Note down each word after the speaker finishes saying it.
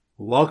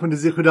Welcome to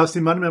Zichud Daf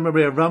Siman Rabbi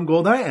Avram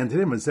Goldai, and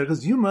today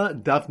Maseches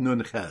Yoma Daf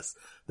Nun Ches,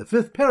 the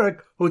fifth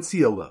parak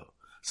Hotzia Lo.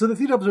 So the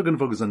three topics we're going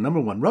to focus on.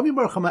 Number one, Rabbi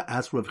Bar Chama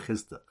asked Rav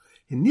Chisda,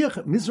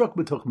 Hiniach Mizrak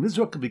b'toch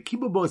Mizrak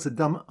v'kibo bo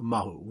esadam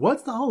mahu.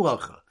 What's the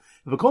halacha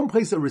if a kohen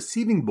places a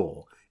receiving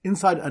bowl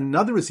inside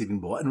another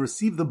receiving bowl and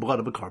receive the blood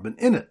of a carbon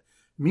in it?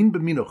 Min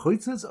b'mino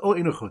chotzes o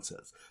eno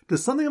chotzes?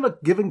 Does something of a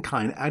given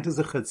kind act as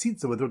a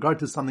chatzitza with regard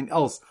to something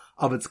else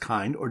of its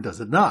kind, or does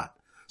it not?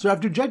 So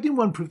after rejecting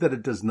one proof that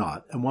it does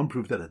not, and one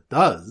proof that it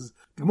does,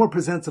 the Gemara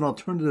presents an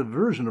alternative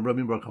version of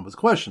Rabbi Bar Chama's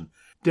question.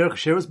 Derech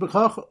sheres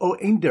b'kach, o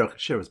ein derech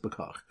sheres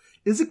b'kach?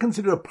 Is it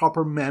considered a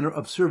proper manner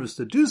of service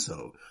to do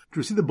so, to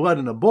receive the blood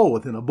in a bowl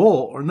within a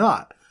bowl, or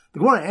not? The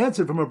Gemara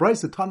answered from a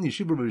brayso Tani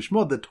Yeshiva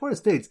B'Shmod that Torah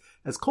states,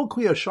 as kol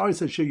kli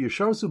asharis asher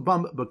yisharsu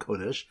bam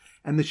b'kodesh,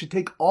 and they should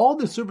take all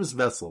the service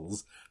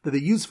vessels that they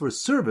use for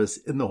service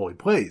in the holy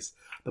place.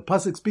 The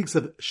pasuk speaks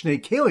of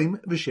shnei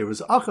kelim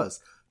v'sheres achas,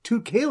 two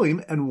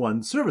kalim and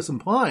one service,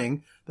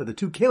 implying that the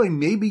two kalim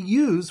may be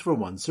used for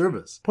one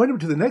service. Point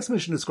number two, the next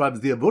mission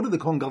describes the avodah the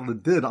Kohen Gadol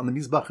did on the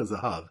Mizbach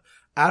HaZahav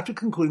after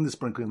concluding the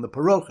sprinkling of the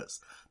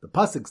parochas. The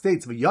pasuk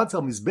states,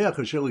 "V'yatzal mizbeach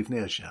asher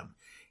lifnei Hashem."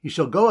 He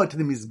shall go out to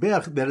the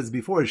mizbeach that is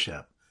before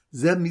Hashem.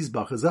 Zeh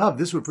Mizbach HaZahav.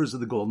 This refers to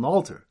the golden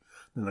altar.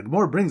 Then the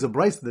Gemara brings a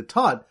brayso that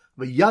taught,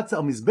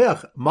 "V'yatzal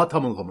mizbeach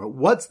matam l'chomer."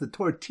 What's the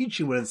Torah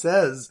teaching when it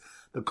says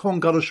the Kohen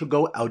Gadol shall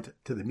go out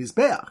to the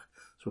mizbeach?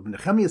 So Rabbi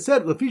Nehemiah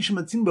said,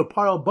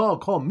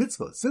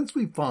 since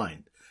we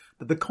find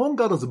that the Kohen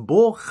Gadol's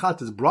bol chat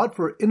is brought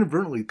for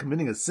inadvertently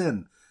committing a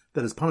sin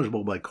that is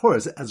punishable by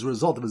Korah as a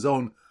result of his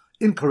own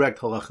incorrect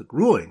halachic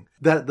ruling,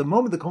 that at the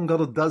moment the Kohen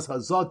Gadol does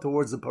hazah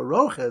towards the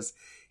paroches,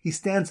 he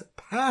stands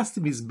past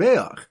the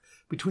Mizbeach,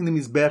 between the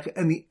Mizbeach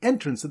and the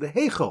entrance of the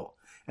Heichal.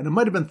 And it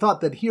might have been thought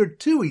that here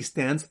too he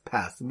stands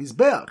past the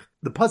Mizbeach.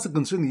 The pasuk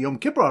concerning the Yom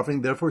Kippur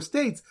offering therefore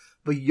states,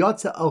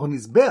 V'yatza al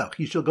Mizbeach,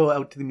 he shall go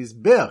out to the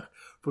Mizbeach,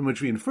 from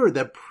which we infer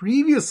that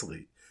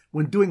previously,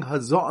 when doing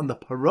hazah on the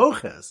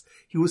paroches,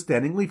 he was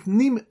standing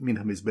lifnim min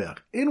hamizbeach,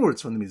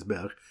 inwards from the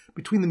mizbeach,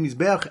 between the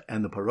mizbeach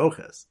and the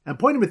paroches. And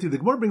point number three, the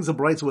Gemara brings a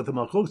brayso with the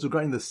malchokes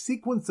regarding the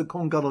sequence the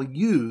Kohen Gadol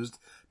used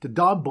to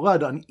daub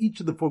blood on each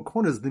of the four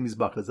corners of the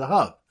Mizbach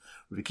HaZahav.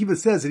 Rav Akiva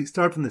says that he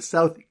started from the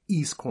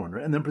southeast corner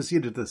and then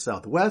proceeded to the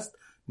southwest,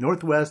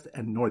 northwest,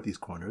 and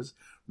northeast corners.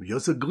 Rav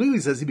Yosef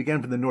Glili says he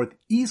began from the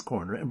northeast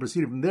corner and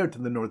proceeded from there to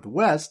the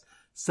northwest,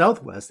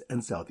 southwest,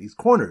 and southeast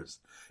corners.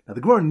 Now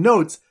the Gemara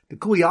notes the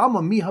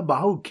kuliyama miha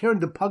bahu karen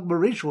de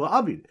pagbareshul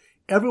avid.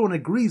 Everyone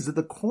agrees that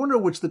the corner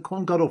which the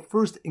Kohen Gadol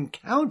first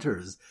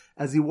encounters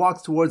as he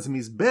walks towards the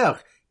Mizbech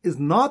is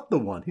not the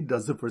one he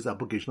does the first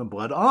application of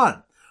blood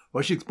on.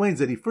 Rashi explains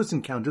that he first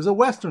encounters a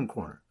western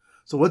corner.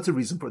 So what's the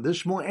reason for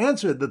this? Shmuel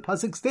answered, the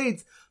pasuk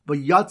states,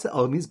 "V'yatza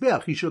al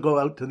Mizbech," he shall go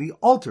out to the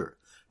altar.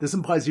 This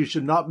implies he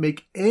should not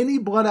make any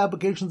blood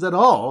applications at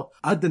all,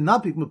 ad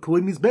denapik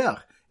mekuli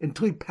Mizbech,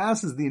 until he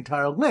passes the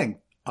entire length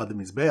of the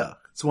Mizbeach.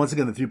 So once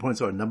again, the 3 points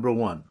are, number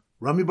one,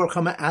 Rabbi Bar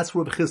Chama asked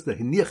Rav Chisda,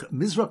 Hiniach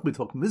Mizrak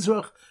b'toch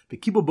Mizrach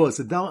v'kibo bo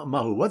esadam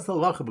mahu. What's the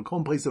halacha if a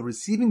kohen places a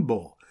receiving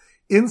bowl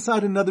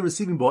inside another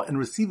receiving bowl and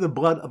receive the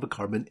blood of a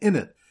carbon in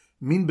it?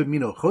 Min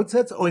b'mino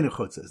chotzes o eno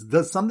chotzes?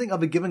 Does something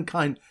of a given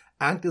kind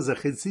act as a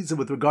chitzitza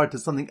with regard to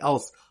something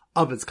else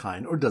of its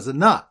kind, or does it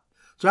not?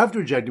 So after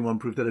rejecting one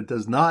proof that it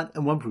does not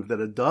and one proof that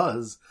it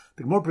does,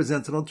 the Gemara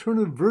presents an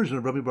alternative version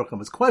of Rabbi Bar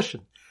Chama's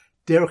question.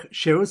 Derech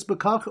sheres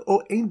b'kach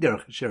o ein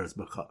derech sheres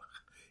b'kach?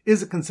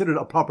 Is it considered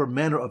a proper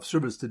manner of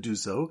service to do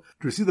so,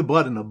 to receive the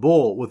blood in a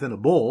bowl within a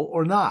bowl,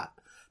 or not?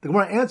 The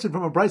Gemara answered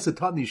from a brayso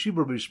taught in the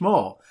Yeshiva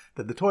B'Shmol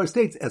that the Torah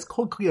states, as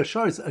kol kli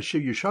asharis asher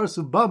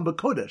yisharsu bam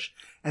b'kodesh,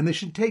 and they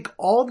should take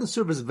all the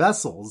service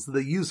vessels that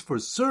they use for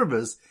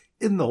service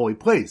in the holy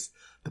place.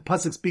 The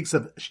pasuk speaks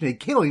of shnei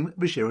kelim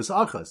v'sheres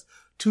achas,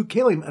 two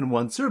kalim and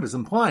one service,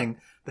 implying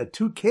that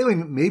two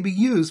kalim may be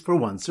used for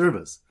one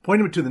service. Point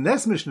number two, the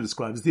next mission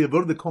describes the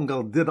avodah the Kohen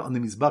Gadol did on the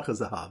Mizbach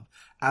HaZahav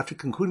after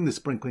concluding the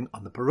sprinkling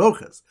on the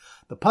parochas.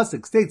 The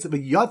pasuk states,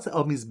 "V'yatza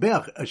al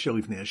Mizbeach asher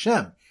lifnei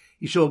Hashem."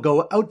 He shall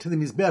go out to the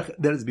Mizbech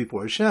that is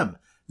before Hashem.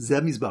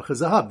 Zeh Mizbach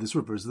HaZahav. This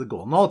refers to the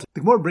golden altar. The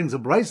Gemara brings a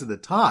brayso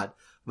that taught,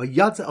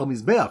 "V'yatza al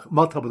Mizbeach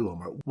matam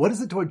l'chomer." What is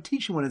the Torah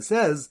teaching when it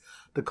says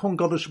the Kohen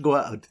Gadol shall go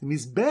out to the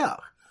Mizbech?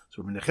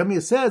 So Rabbi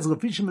Nehemiah says,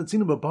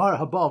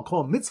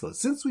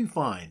 since we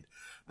find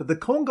that the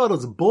Kohen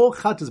Gadol's bol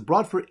chat is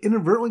brought for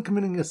inadvertently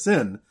committing a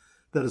sin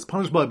that is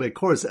punishable by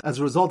Korah as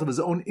a result of his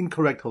own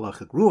incorrect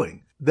halachic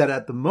ruling, that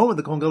at the moment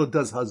the Kohen Gadol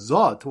does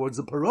hazah towards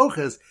the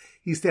paroches,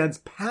 he stands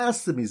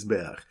past the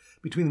Mizbeach,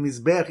 between the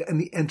Mizbeach and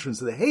the entrance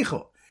of the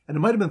Heichal. And it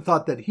might have been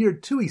thought that here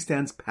too he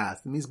stands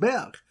past the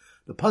Mizbeach.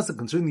 The pasuk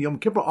concerning the Yom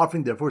Kippur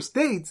offering therefore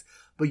states,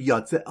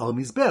 "V'yatze al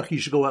Mizbeach," he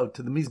should go out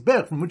to the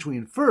Mizbeach, from which we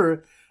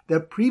infer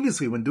that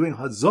previously, when doing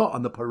hazah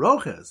on the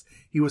paroches,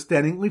 he was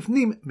standing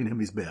lifnim min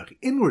hamizbeach,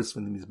 inwards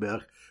from the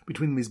mizbeach,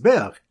 between the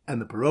mizbeach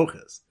and the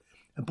paroches.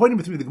 And point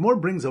number three, the Gemara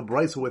brings a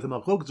brayso with a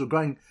malchokes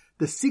regarding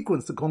the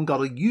sequence the Kohen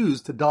Gadol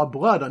used to daub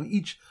blood on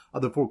each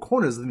of the four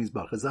corners of the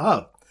Mizbach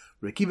HaZahav.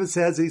 Rav Akiva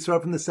says that he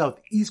started from the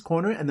southeast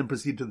corner and then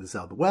proceeded to the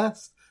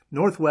southwest,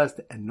 northwest,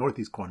 and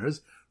northeast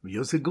corners. Rabbi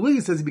Yossi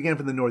Galili says he began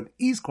from the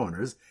northeast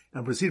corners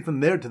and proceeded from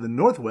there to the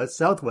northwest,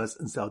 southwest,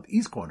 and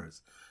southeast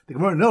corners. The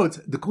Gemara notes,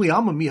 "The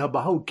kuliyama miha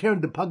bahu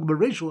keren de pag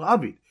b'reishul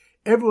avid."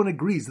 Everyone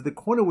agrees that the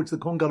corner which the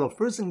Kohen Gadol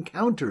first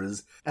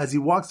encounters as he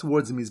walks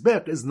towards the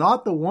Mizbech is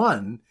not the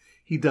one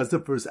he does the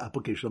first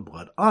application of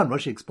blood on.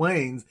 Rashi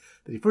explains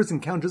that he first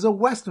encounters a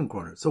western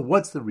corner. So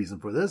what's the reason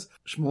for this?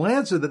 Shmuel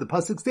answered that the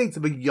pasuk states,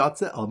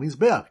 "V'yatze el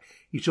Mizbech."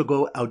 He shall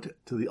go out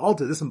to the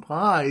altar. This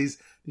implies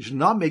he should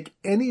not make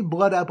any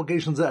blood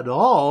applications at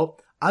all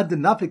ad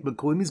denafik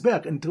b'kol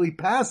Mizbech until he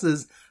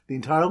passes the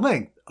entire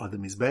length of the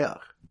Mizbech.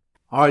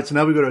 Alright, so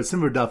now we go to our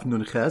Simmer Daf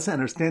Nun Ches,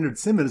 and our standard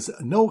Simmer is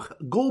Noach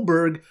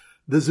Goldberg,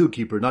 the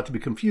zookeeper, not to be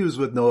confused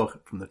with Noach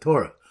from the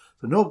Torah.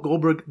 So Noach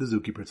Goldberg, the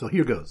zookeeper. So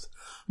here goes.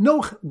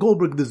 Noach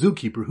Goldberg, the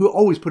zookeeper, who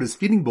always put his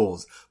feeding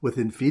bowls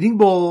within feeding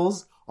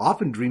bowls,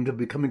 often dreamed of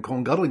becoming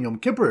Kohen Gadol in Yom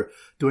Kippur,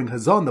 doing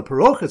Hazan the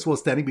Parochas while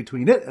standing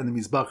between it and the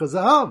Mizbach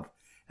HaZahav,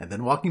 and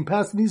then walking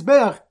past the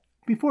Mizbech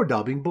before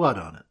dabbing blood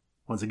on it.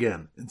 Once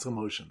again, in slow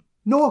motion.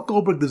 Noach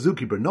Goldberg, the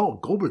zookeeper.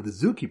 Noach Goldberg, the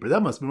zookeeper.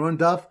 That must be on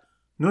Daf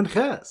Nun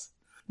Ches.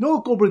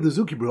 Noach Goldberg, the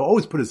zookeeper,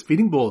 always put his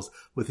feeding bowls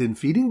within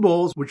feeding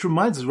bowls, which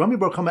reminds us, Rami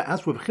Bar Chama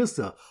asked Rav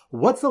Chisda,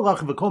 what's the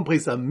lach of a Kohen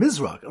place a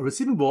mizrak, a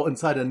receiving bowl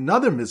inside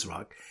another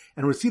mizrak,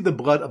 and receive the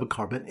blood of a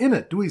carbon in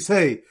it? Do we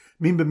say,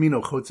 min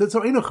b'mino chotzes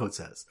or eno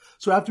chotzes?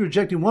 So after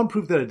rejecting one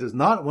proof that it does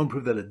not, one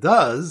proof that it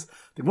does,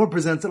 the Gemara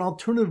presents an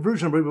alternative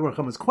version of Rabbi Bar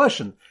Chama's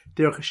question,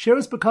 derech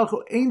sheres b'kach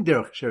or ein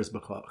derech sheres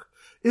b'kach?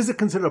 Is it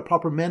considered a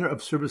proper manner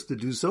of service to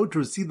do so, to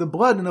receive the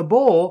blood in a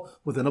bowl,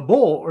 within a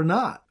bowl, or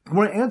not? The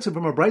Gemara answered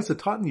from a brisa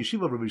taught in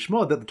Yeshiva of Rabbi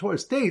Shmuel that the Torah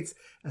states,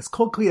 as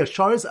kol kli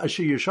asharis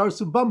asher yashar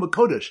subam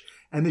b'kodesh,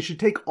 and they should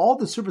take all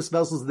the service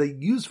vessels they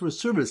use for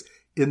service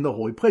in the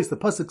holy place. The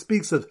pasuk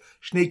speaks of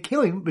shnei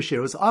kelim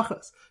b'sheros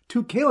achas,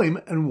 2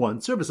 kelim and 1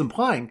 service,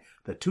 implying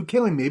that 2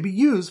 kelim may be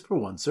used for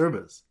 1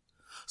 service.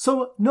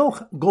 So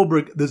Noach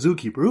Goldberg, the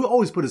zookeeper, who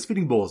always put his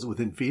feeding bowls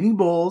within feeding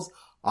bowls,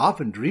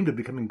 often dreamed of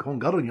becoming Kohen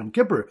Gadol in Yom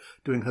Kippur,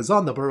 doing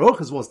Hazan the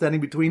Barochas while standing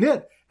between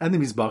it and the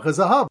Mizbach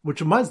HaZahav, which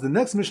reminds the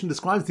next mission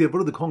describes the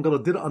avodah the Kohen Gadol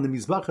did on the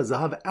Mizbach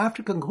HaZahav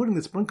after concluding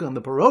the sprinkling on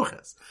the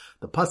Barochas.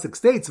 The pasuk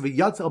states,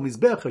 "V'yatz al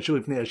Mizbech asher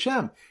lifnei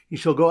Hashem." He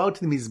shall go out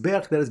to the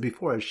Mizbech that is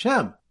before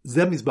Hashem.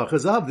 Zeh Mizbach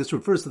HaZahav. This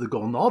refers to the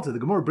golden altar. The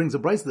Gemara brings a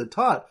brisa that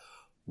taught,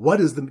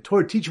 what is the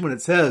Torah teaching when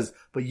it says,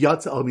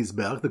 "V'yatz al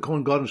Mizbech"? The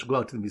Kohen Gadol shall go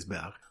out to the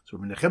Mizbech. So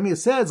Rabbi Nehemiah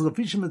says,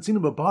 "Lefi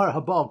shematzinu b'par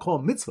habal kol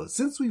mitzvah."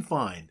 Since we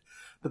find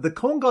that the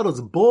Kohen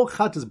Gadol's bol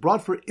chat is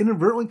brought for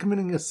inadvertently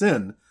committing a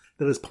sin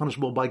that is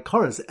punishable by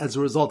karas as a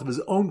result of his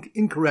own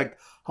incorrect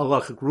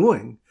halachic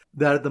ruling,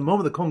 that at the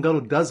moment the Kohen Gadol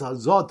does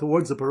hazah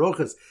towards the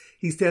parochas,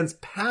 he stands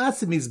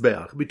past the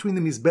Mizbech, between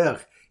the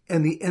Mizbech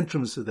and the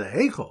entrance to the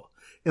Heichal.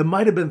 It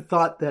might have been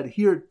thought that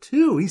here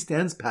too he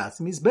stands past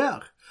the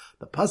Mizbech.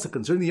 The pasuk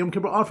concerning the Yom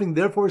Kippur offering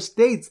therefore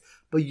states,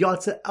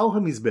 "V'yatze el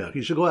ha-mizbech."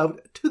 He should go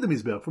out to the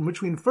Mizbech, from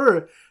which we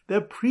infer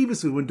that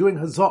previously, when doing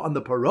hazah on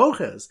the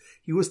paroches,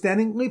 he was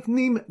standing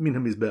lifnim min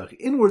ha-mizbech,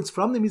 inwards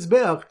from the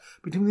Mizbech,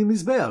 between the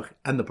Mizbech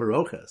and the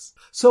paroches.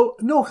 So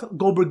Noach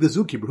Goldberg, the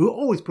zookeeper, who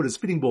always put his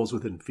feeding bowls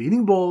within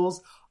feeding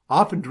bowls,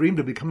 often dreamed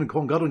of becoming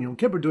Kohen Gadol in Yom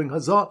Kippur, doing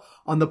hazah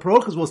on the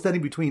paroches while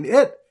standing between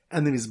it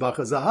and the Mizbach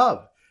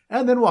HaZahav,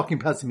 and then walking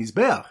past the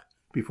Mizbech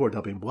before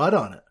dumping blood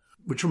on it.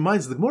 Which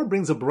reminds us, the Gemara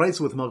brings a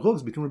brisa with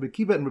malchus between Rabbi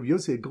Kiva and Rabbi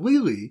Yossi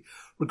Galili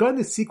regarding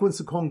the sequence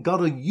the Kohen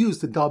Gadol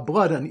used to dab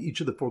blood on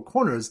each of the 4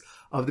 corners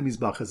of the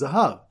Mizbach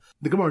HaZahav.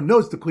 The Gemara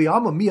notes the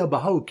kliyama miya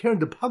bahu keren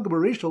de pag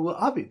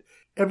b'reishul avid.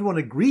 Everyone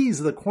agrees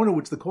that the corner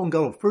which the Kohen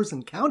Gadol first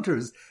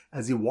encounters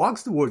as he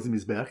walks towards the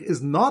Mizbech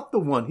is not the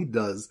one he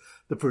does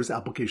the first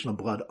application of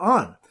blood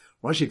on.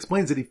 Rashi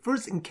explains that he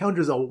first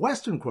encounters a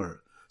western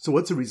corner. So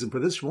what's the reason for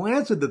this? Shmuel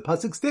answered that the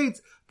pasuk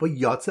states,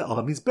 "V'yatze el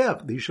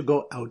ha-mizbech," that he shall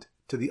go out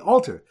to the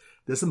altar.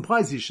 This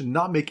implies he should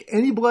not make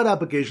any blood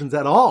applications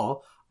at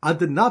all ad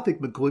denafik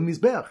b'kol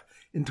Mizbech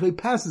until he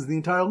passes the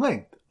entire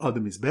length of the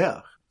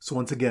Mizbech. So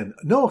once again,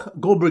 Noach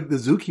Goldberg, the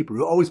zookeeper,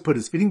 who always put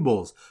his feeding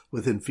bowls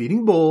within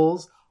feeding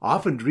bowls,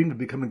 often dreamed of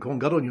becoming Kohen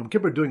Gadol in Yom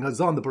Kippur, doing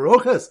hazah on the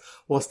paroches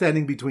while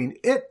standing between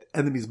it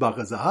and the Mizbach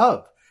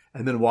HaZahav,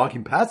 and then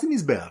walking past the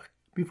Mizbech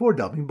before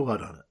dumping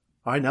blood on it.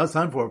 Alright, now it's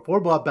time for a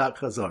 4-block back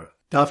chazara.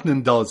 Daf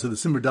Nun Daled. So the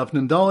Simmer Daf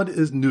Nun Daled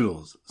is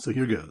noodles. So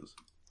here goes.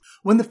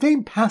 When the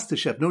famed pasta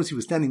chef noticed he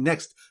was standing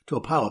next to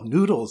a pile of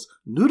noodles,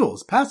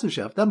 pasta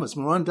chef, that must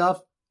be on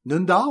Daf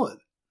Nun Daled.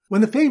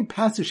 When the famed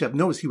pasta chef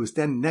noticed he was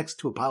standing next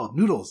to a pile of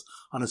noodles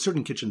on a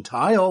certain kitchen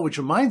tile, which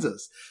reminds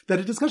us that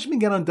a discussion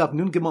began on Daf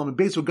Nun Gimel and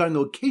Beis regarding the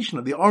location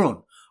of the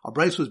Aron. A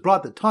brayso was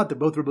brought that taught that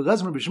both Rabbi Elazar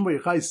and Rabbi Shimon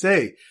Bar Yochai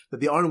say that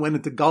the Aron went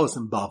into Galus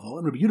and Bavel,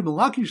 and Rabbi Yehuda ben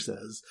Lakish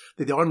says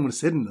that the Aron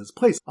was hidden in its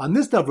place. On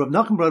this Daf, Rav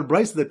Nachman brought a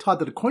brayso that taught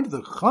that according to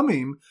the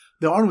Chachamim,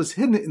 the Aron was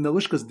hidden in the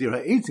Lishkas Dir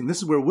HaEtzim. This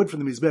is where wood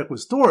from the Mizbech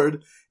was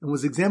stored and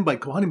was examined by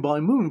Kohanim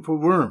Ba'alim for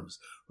worms.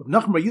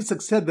 Rav Nachman Bar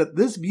Yitzchak said that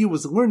this view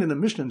was learned in a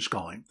Mishnah in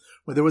Shkolim,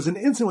 where there was an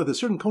incident with a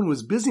certain Kohen who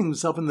was busying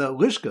himself in the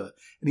Lishka,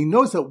 and he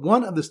noticed that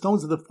one of the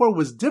stones of the floor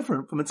was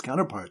different from its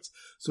counterparts.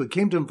 So he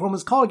came to inform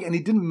his colleague, and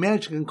he didn't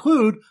manage to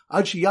conclude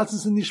Ad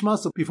Shiyatzis and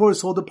Nishmaso before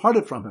his soul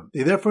departed from him.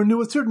 They therefore knew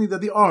with certainty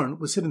that the Aron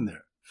was hidden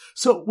there.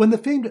 So when the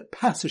famed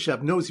pastor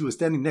chef knows he was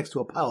standing next to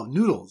a pile of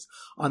noodles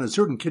on a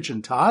certain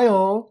kitchen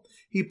tile,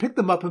 he picked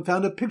them up and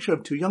found a picture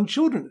of two young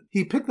children.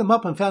 Embracing,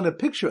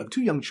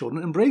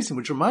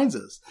 which reminds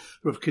us,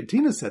 Rav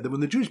Katina said that when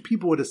the Jewish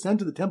people would ascend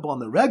to the temple on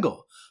the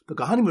regel, the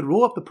Kohanim would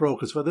roll up the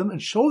parochos for them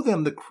and show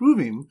them the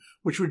kruvim,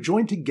 which were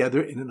joined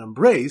together in an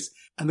embrace,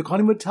 and the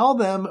Kohanim would tell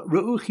them,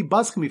 Re'u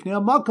chibaschem ifnei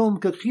hamakom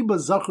kachiba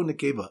zachu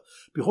nekeva.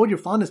 Behold your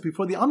fondness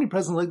before the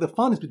omnipresent like the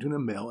fondness between a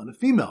male and a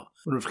female.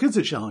 When Rav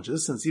Chizah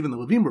challenges, since even the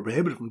Levim were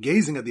prohibited from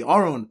gazing at the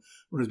Aron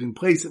when it was being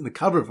placed in the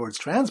cover for its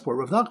transport,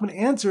 Rav Nachman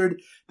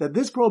answered that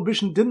this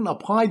prohibition didn't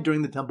apply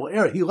during the temple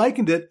era. He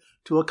likened it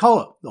to a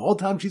kala. The whole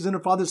time she's in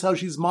her father's house,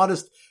 she's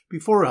modest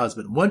before her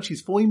husband. Once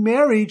she's fully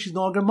married, she's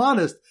no longer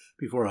modest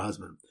before her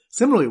husband.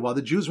 Similarly, while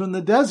the Jews were in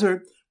the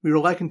desert, we were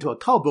likened to a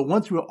kala, but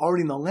once we were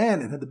already in the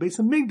land and had the base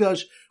of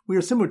Migdash, we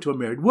were similar to a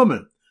married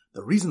woman.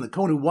 The reason the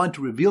Kohen who wanted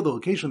to reveal the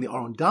location of the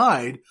Aron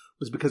died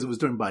was because it was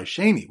during Bayis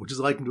Sheni, which is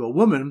likened to a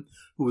woman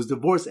who was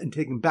divorced and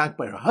taken back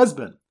by her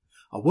husband.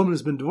 A woman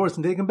who's been divorced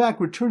and taken back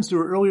returns to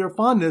her earlier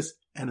fondness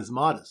and is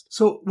modest.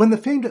 So when the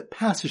famed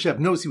pastor chef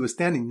knows he was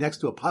standing next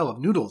to a pile of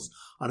noodles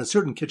on a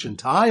certain kitchen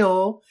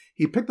tile,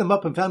 he picked them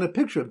up and found a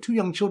picture of two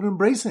young children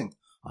embracing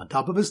on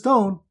top of a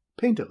stone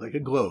painted like a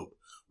globe.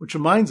 Which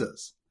reminds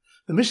us,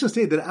 the Mishnah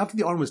stated that after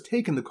the Aron was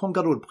taken, the Kohen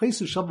Gadol would place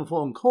a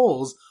shovelful of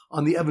coals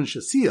on the Evan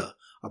Shasiyah.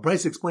 A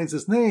Brisa explains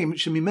this name,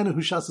 Shemimenu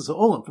Hushasas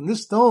Ha'olam. From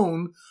this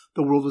stone,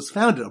 the world was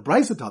founded. A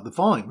Brisa taught the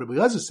following. Rabbi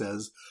Eliezer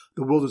says,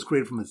 the world was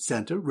created from its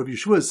center. Rabbi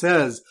Yeshua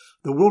says,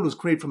 the world was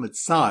created from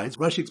its sides.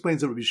 Rashi explains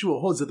that Rabbi Yeshua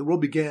holds that the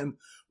world began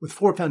with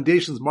four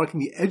foundations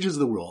marking the edges of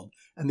the world,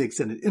 and they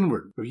extended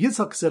inward. Rabbi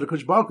Yitzchak said,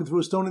 HaKadosh Baruch Hu threw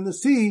a stone in the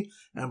sea,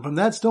 and from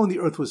that stone the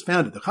earth was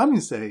founded. The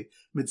Chachamim say,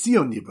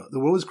 Mitzion Nivra. The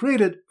world was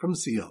created from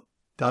Sion.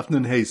 Daf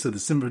Nun Hey. So the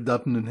symbol for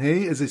Daf Nun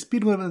Hey is a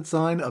speed limit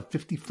sign of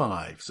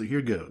 55. So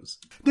here goes.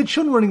 The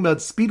children learning about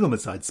speed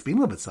limit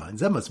signs,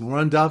 that must be more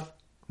on Daf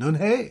Nun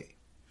Hey.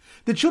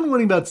 The children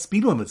learning about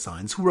speed limit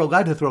signs who were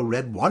allowed to throw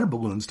red water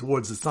balloons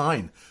towards the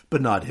sign,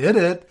 but not hit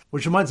it,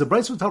 which reminds the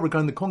Brisa was taught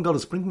regarding the Kohen Gadol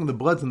sprinkling the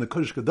blood in the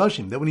Kodesh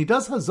Kodashim, that when he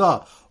does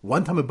Hazah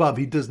one time above,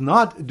 he does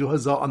not do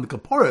Hazah on the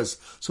Kaporos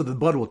so that the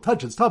blood will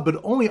touch its top,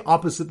 but only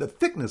opposite the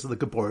thickness of the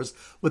Kaporos,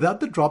 without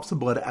the drops of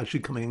blood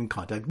actually coming in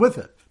contact with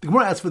it. The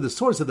Gemara asks for the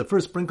source that the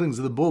first sprinklings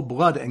of the bull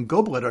blood and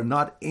goat blood are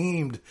not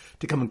aimed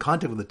to come in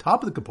contact with the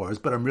top of the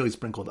Kaporos, but are merely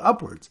sprinkled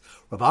upwards.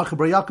 Rav Acha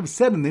bar Yaakov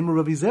said in the name of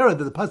Rav Zera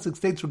that the pasuk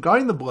states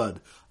regarding the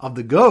blood of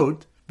the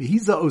goat,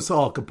 V'hiza osa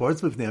al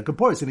kaporos v'fnei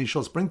kaporos, and he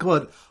shall sprinkle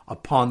it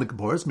upon the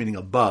kaporos, meaning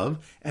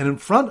above, and in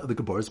front of the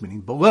kaporos,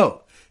 meaning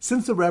below.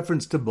 Since the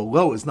reference to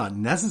below is not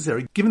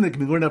necessary, given that it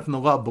can be learned out from the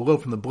law of below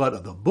from the blood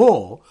of the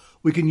bull,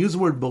 we can use the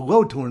word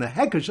below to learn a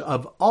hekesh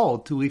of all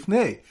to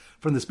lifnei,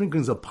 from the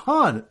sprinklings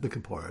upon the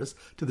kaporos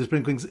to the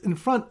sprinklings in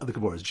front of the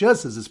kaporos.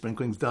 Just as the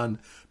sprinklings done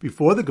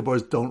before the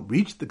kaporos don't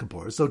reach the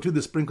kaporos, so too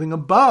the sprinkling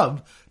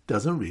above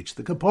doesn't reach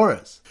the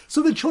kaporos.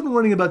 So the children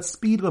learning about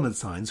speed limit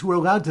signs who were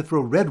allowed to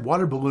throw red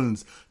water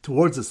balloons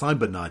towards the sign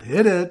but not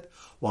hit it,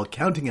 while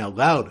counting out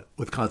loud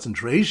with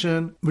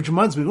concentration, which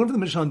reminds me, we learned from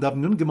the Mishnah on Daf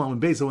Nun Gimel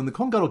and Beis, so when the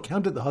Kohen Gadol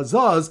counted the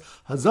Hazahs,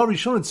 Hazah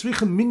Rishon and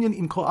Tzricha Minyan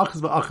im Kol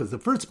Achaz V'Achaz, the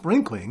first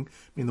sprinkling,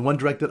 meaning the one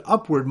directed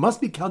upward, must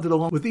be counted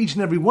along with each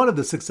and every one of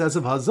the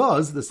successive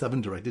Hazahs, the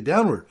seven directed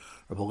downward.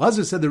 Rabbi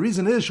Elazar said the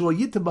reason is Shul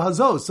Yitta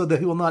B'Hazos, so that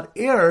he will not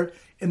err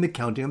in the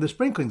counting of the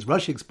sprinklings.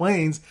 Rashi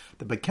explains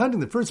that by counting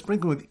the first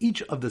sprinkling with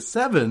each of the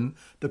seven,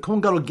 the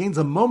Kohen Gadol gains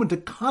a moment to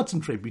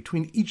concentrate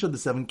between each of the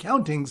seven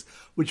countings,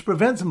 which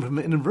prevents him from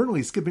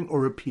inadvertently skipping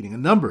or repeating a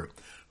number.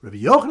 Rabbi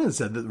Yochanan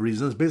said that the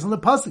reason is based on the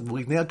pasuk,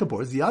 V'liknei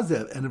HaKaporos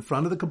Yazeh, and in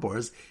front of the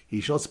Kaporos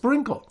he shall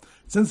sprinkle.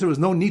 Since there was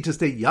no need to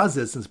state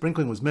Yazeh, since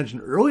sprinkling was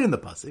mentioned early in the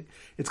pasuk,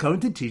 it's coming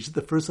to teach that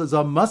the first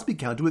Hazah must be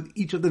counted with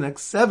each of the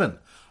next seven.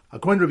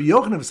 According to Rabbi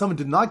Yochanan, if someone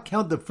did not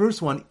count the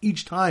first one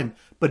each time,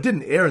 but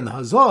didn't err in the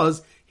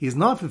Hazahs, he has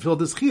not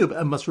fulfilled his chiyuv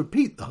and must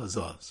repeat the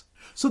Hazahs.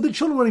 So the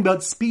children learning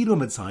about speed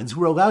limit signs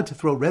who were allowed to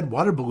throw red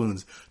water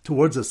balloons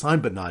towards a sign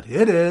but not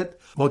hit it,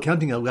 while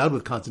counting out loud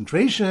with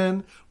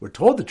concentration, were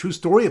told the true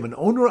story of an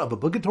owner of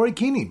obligatory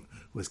kinim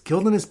who was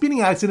killed in a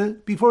speeding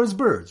accident before his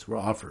birds were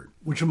offered.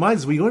 Which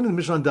reminds us, we learned in the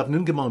Mishnah on Daf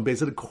Nun Gimel and Beis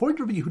that according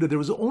to Rabbi Yehuda, there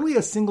was only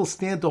a single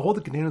stand to hold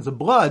the containers of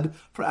blood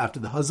for after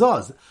the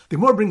Hazahs. The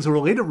Gemara brings a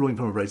related ruling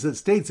from a Brisa that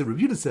states that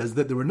Rabbi Yehuda says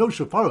that there were no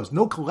shofaros,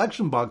 no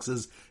collection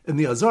boxes in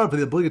the Hazar for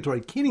the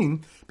obligatory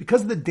kinim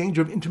because of the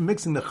danger of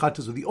intermixing the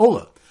chatas with the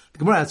olah. The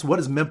Gemara asks what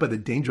is meant by the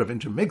danger of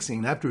intermixing,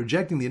 and after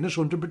rejecting the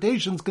initial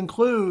interpretations,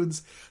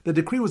 concludes the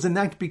decree was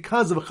enacted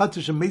because of a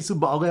chatas shemesu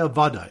ba'alei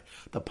avadai,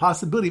 the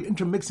possibility of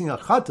intermixing a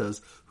chatas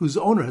whose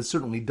owner has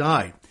certainly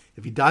died.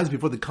 If he dies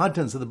before the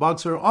contents of the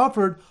box are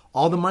offered,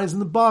 all the monies in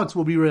the box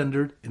will be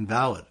rendered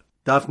invalid.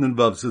 Daf Nun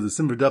Vav. So the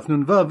symbol Daf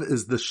Nun Vav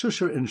is the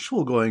shusher in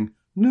shul going,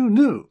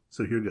 nu.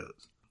 So here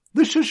goes.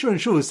 The Shusher and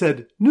Shul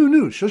said,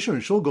 nu, Shusher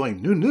and Shul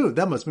going, nu,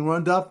 that must be more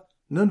on Daf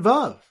Nun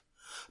Vav.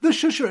 The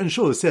Shusher and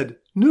Shul said,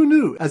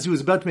 nu, as he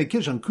was about to make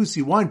Kiddush on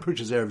Kusi wine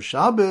purchase Erev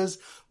Shabbos,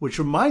 which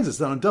reminds us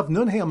that on Daf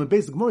Nun Hayam and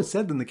Beis, the Gemara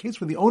said that in the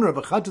case where the owner of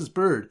a Chattas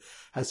bird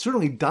has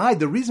certainly died,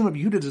 the reason Rabbi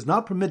Yehuda does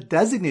not permit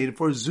designated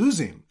for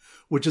Zuzim,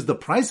 which is the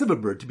price of a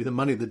bird, to be the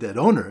money of the dead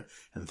owner,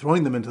 and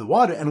throwing them into the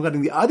water and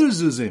letting the other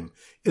Zuzim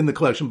in the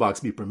collection box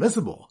be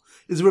permissible,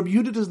 is Rabbi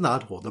Yehuda does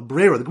not hold a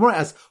brera. The Gemara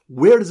asks,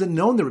 where does it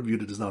known that Rabbi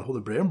Yehuda does not hold a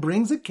brera? And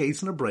brings a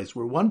case in a brace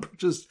where one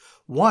purchased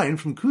wine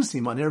from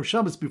Kusim on Erev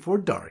Shabbos before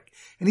dark,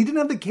 and he didn't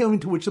have the kelim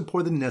into which to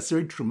pour the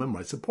necessary truma and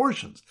ma'aser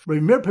portions.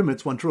 Rabbi Meir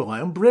permits one to rely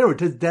on brera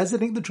to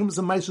designate the trumas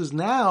and ma'asers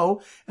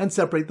now and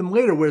separate them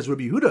later, whereas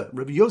Rabbi Yehuda,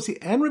 Rabbi Yossi,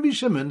 and Rabbi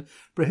Shimon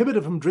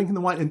prohibited from drinking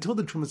the wine until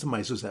the trumas and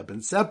ma'asers have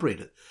been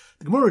separated.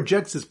 The Gemara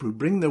rejects this proof,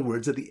 bringing their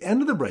words at the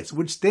end of the brace,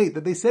 which state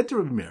that they said to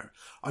Rabbi Meir,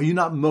 "Are you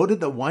not moted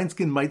that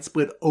wineskin might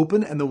split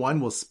open and the wine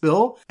will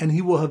spill, and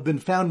he will have been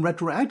found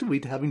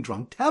retroactively to having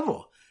drunk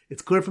tevel?"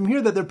 It's clear from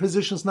here that their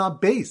position is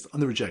not based on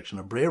the rejection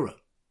of brera.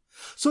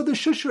 So the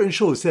Shusher and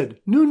Shul said,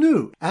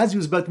 nu, as he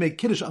was about to make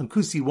Kiddush on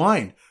Kusi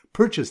wine,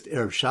 purchased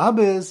Erev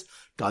Shabbos,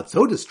 got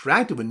so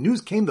distracted when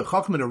news came the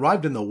Chacham had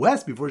arrived in the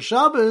west before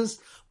Shabbos,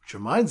 which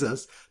reminds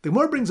us, the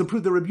Gemara brings a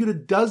proof that Rabbi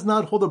Yehuda does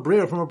not hold a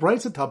brera from a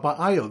brayso taught by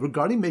Ayo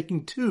regarding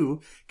making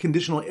two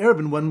conditional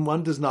erevin when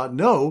one does not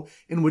know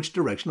in which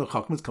direction the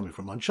Chacham is coming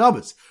from on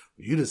Shabbos.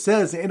 Yehuda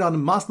says,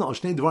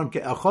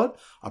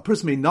 a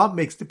person may not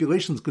make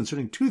stipulations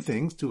concerning two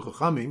things, two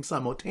chachamim,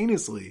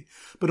 simultaneously,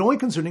 but only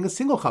concerning a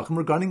single chacham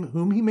regarding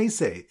whom he may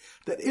say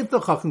that if the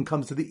chacham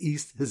comes to the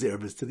east, his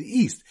erev is to the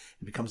east.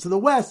 If he comes to the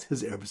west,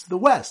 his erev is to the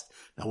west.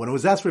 Now, when it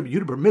was asked Rabbi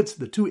Yehuda permits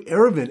the two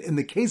erevin in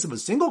the case of a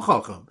single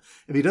chacham,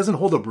 if he doesn't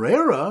hold a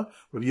brera,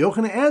 Rabbi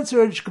Yochanan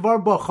answered,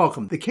 Shkavar ba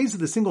chacham. The case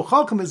of the single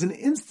chacham is an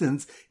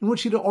instance in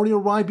which he had already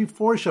arrived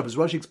before Shabbos.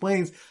 Rashi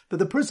explains that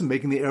the person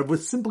making the erev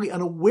was simply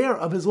unaware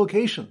of his location.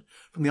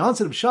 From the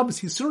onset of Shabbos,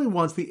 he certainly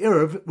wants the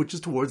erev, which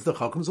is towards the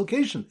Chacham's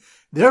location.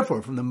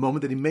 Therefore, from the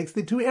moment that he makes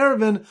the two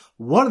erevin,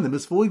 one of them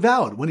is fully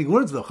valid. When he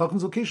learns the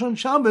Chacham's location on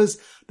Shabbos,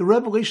 the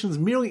revelation is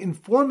merely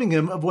informing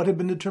him of what had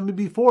been determined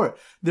before.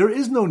 There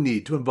is no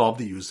need to involve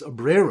the use of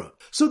brera.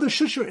 So the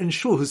Shusher and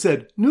Shul, who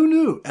said,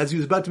 nu, as he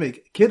was about to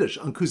make Kiddush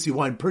on Kusi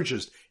wine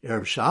purchased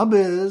Erev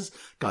Shabbos,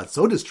 got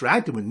so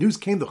distracted when news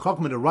came the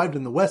Chacham had arrived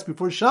in the west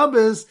before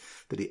Shabbos,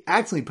 that he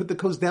accidentally put the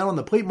kos down on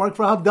the plate marked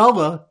for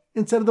Havdalah,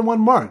 instead of the one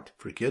marked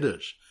for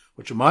Kiddush.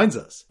 Which reminds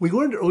us, we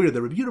learned earlier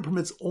that Rabbi Yehuda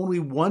permits only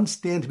one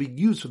stand to be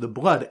used for the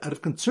blood out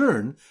of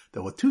concern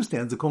that with two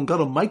stands the Kohen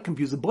Gadol might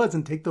confuse the bloods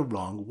and take the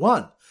wrong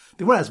one.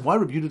 They were asked why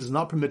Rabbi Yehuda does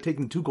not permit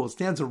taking two gold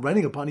stands or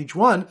writing upon each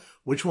one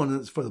which one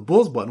is for the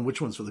bull's blood and which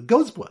one is for the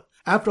goat's blood.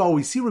 After all,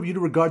 we see Rabbi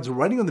Yehuda regards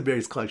writing on the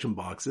various collection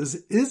boxes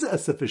is a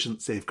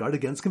sufficient safeguard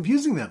against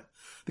confusing them.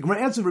 The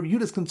Gemara answers Rabbi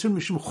Yehuda's concern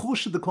mishum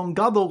chush the Kohen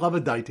Gadol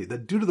lavadaite,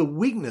 that due to the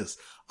weakness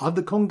of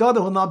the Kohen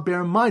Gadol will not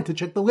bear in mind to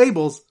check the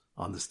labels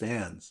on the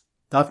stands.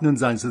 Daf Nun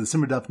Zayin. So the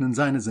Simmer Daf Nun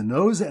Zayin is a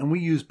nose, and we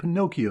use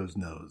Pinocchio's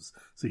nose.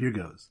 So here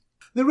goes.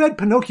 The red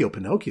Pinocchio,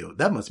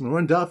 that must be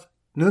one Daf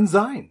Nun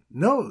Zayin,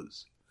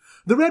 nose.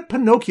 The red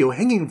Pinocchio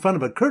hanging in front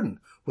of a curtain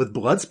with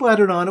blood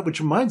splattered on it, which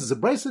reminds us of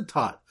Brisa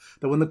taught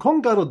that when the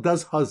Kohen Gadol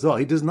does hazah,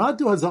 he does not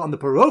do hazah on the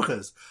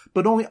parochas,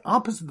 but only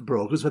opposite the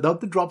parochas without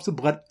the drops of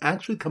blood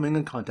actually coming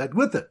in contact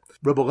with it.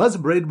 Rabbi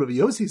Elazar Rabbi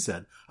Yossi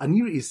said,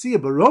 Ani Yisiya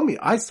Baromi,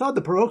 I saw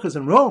the parochas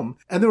in Rome,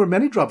 and there were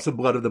many drops of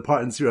blood of the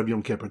part in Sir of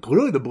Yom Kippur.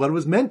 Clearly the blood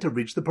was meant to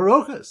reach the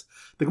parochas.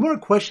 The Gemara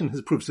questioned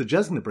his proof,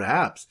 suggesting that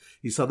perhaps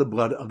he saw the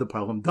blood of the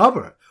Parlam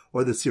Davar,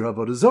 or the Sir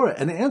Avodah Zorah,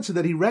 and answered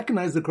that he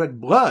recognized the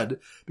correct blood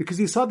because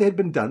he saw they had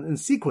been done in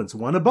sequence,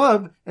 one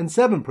above and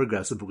seven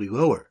progressively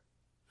lower.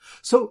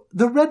 So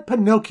the red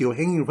Pinocchio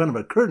hanging in front of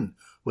a curtain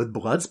with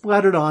blood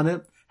splattered on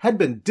it had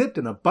been dipped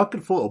in a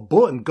bucket full of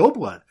bull and goat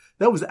blood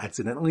that was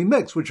accidentally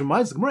mixed, which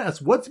reminds the Gemara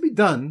asks what's to be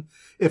done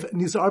if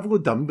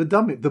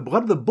the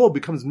blood of the bull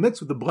becomes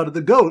mixed with the blood of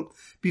the goat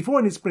before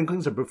any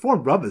sprinklings are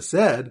performed. Rava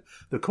said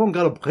the Kohen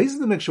Gadol places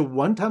the mixture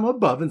one time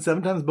above and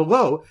seven times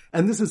below,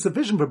 and this is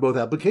sufficient for both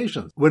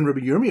applications. When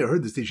Rabbi Yirmiyah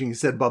heard this teaching, he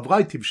said,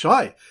 Bavlai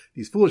Tivshai,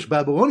 these foolish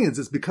Babylonians,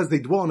 it's because they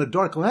dwell in a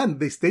dark land,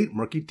 they state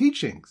murky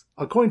teachings.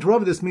 According to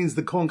Rava, this means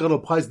the Kohen Gadol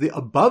applies the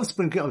above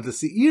sprinkling of the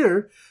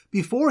seir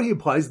before he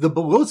applies the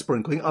below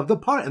sprinkling of the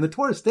part. And the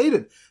Torah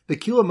stated, the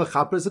kila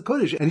mechaper is a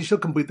kodesh, and he shall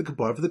complete the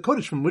kapara for the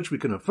kodesh, from which we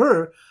can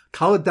infer,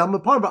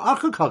 kaladam par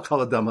v'achakal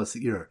kaladam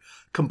ha'seir.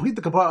 Complete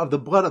the kapara of the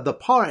blood of the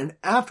par, and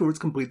afterwards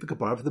complete the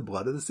kapara for the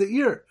blood of the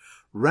seir.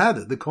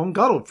 Rather, the Kohen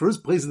Gadol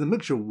first places the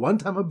mixture one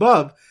time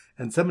above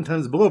and seven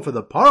times below for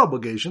the par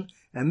obligation,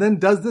 and then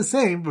does the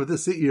same for the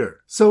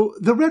seir. So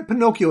the red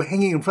Pinocchio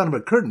hanging in front of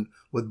a curtain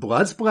with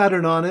blood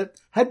splattered on it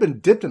had been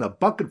dipped in a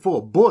bucket full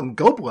of bull and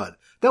goat blood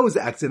that was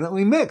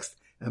accidentally mixed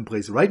and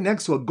placed right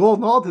next to a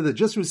golden altar that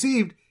just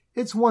received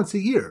its once a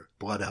year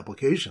blood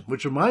application.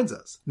 Which reminds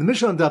us, the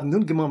Mishnah on Daf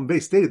Nun Gimel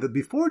Beis stated that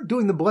before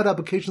doing the blood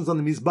applications on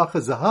the Mizbach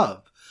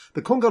HaZahav,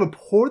 the Kohen Gadol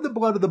poured the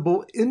blood of the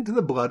bull into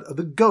the blood of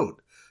the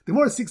goat. The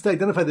Gemara seeks to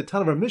identify the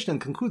Tan of our Mishnah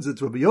and concludes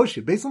it's Rabbi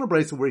Yoshi, based on a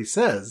brayso where he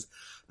says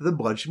that the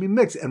blood should be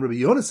mixed. And Rabbi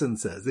Yonasan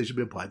says they should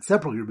be applied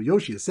separately. Rabbi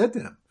Yoshia said to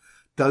him,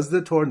 does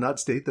the Torah not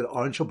state that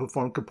Aaron shall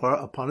perform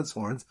kapara upon its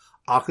horns,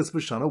 achas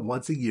b'shana,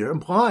 once a year,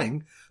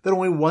 implying that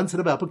only one set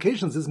of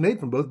applications is made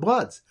from both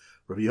bloods?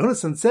 Rabbi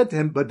Yonasan said to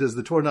him, but does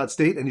the Torah not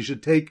state, and you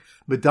should take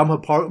midam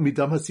hapar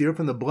midam hasir,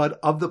 from the blood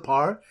of the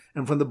par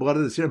and from the blood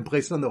of the sir, and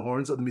place it on the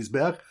horns of the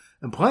mizbech,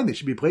 implying they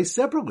should be placed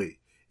separately?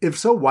 If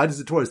so, why does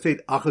the Torah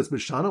state achas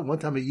b'shana, one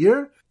time a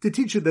year? To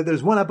teach you that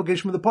there's one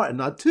application for the part and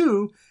not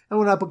two, and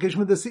one application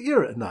for the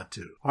seir and not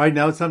two. Alright,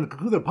 now it's time to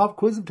conclude our pop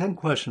quiz of 10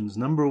 questions.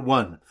 Number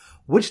 1.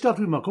 Which daf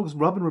Makokos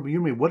Rab and Rabbi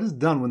Yirmiyah, what is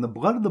done when the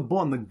blood of the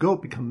bull and the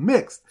goat become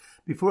mixed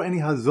before any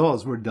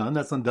hazals were done?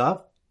 That's on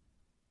daf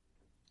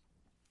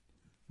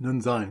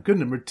Nun Zayin. Good.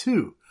 Number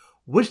 2.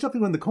 Which daf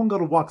when the Kohen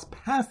Gadol walks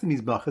past the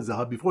Mizbach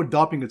HaZahav before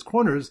dopping its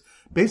corners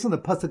based on the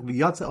pasuk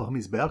V'yatza al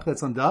Mizbech?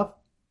 That's on daf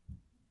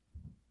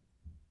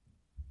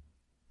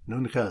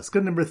Nun Ches.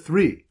 Good. Number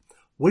 3.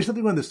 Which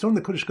daf when the stone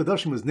the Kodesh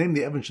Kodashim was named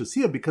the Evan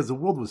Shasiyah because the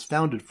world was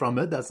founded from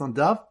it? That's on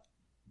daf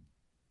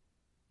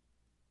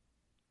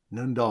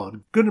Nun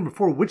Daled. Good. Number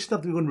 4. Which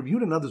daf when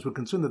reviewed and others were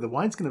concerned that the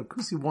wineskin of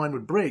Kusi wine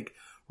would break,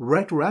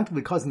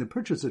 retroactively causing the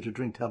purchaser to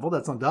drink tevel?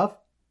 That's on daf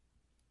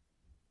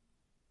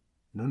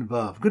Nun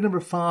Vav. Good. Number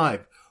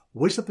 5.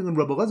 Which daf when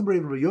Rabbi Elazar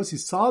and Rabbi Yossi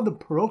saw the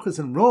parochas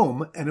in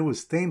Rome and it was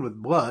stained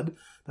with blood?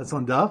 That's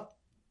on daf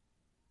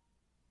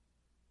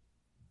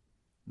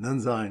Nun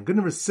Zayin. Good.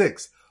 Number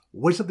 6.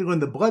 Which daf when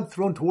the blood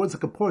thrown towards the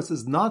kaporos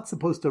is not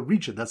supposed to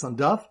reach it? That's on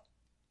daf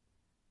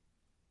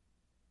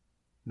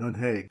Nun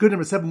Hey. Good.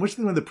 Number 7. Which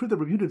when the proof that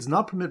reviewed does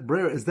not permit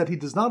brayer is that he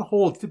does not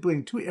hold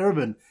stipulating 2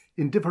 erevin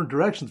in different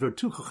directions for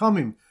 2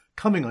 chachamim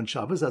coming on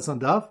Shabbos? That's on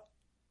daf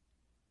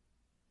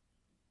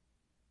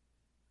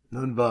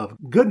Nun Vav.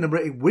 Good. Number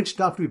 8. Which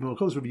daf do we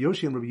Rabbi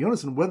Yoshi and Rabbi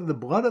Yonasan whether the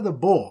blood of the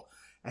bull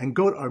and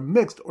goat are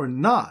mixed or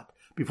not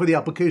before the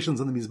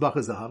applications on the Mizbach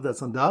HaZahav?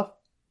 That's on daf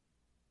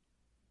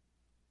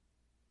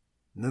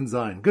Nun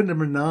Zayin. Good.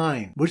 Number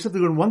 9. Which daf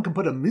when one can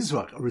put a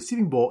mizrach, a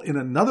receiving bowl, in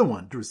another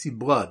one to receive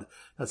blood?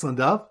 That's on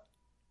daf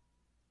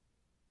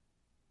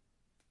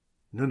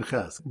Nun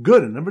Ches.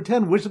 Good. And number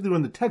 10. Which daf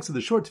when the text of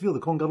the short tefillah the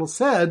Kohen Gadol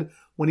said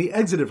when he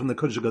exited from the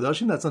Kodesh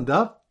HaKodashim? That's on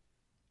daf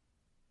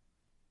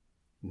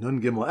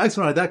Nun Gimel.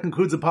 Excellent. That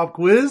concludes the pop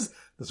quiz.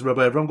 This is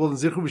Rabbi Avram Golden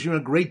Zichru wishing you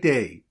a great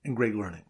day and great learning.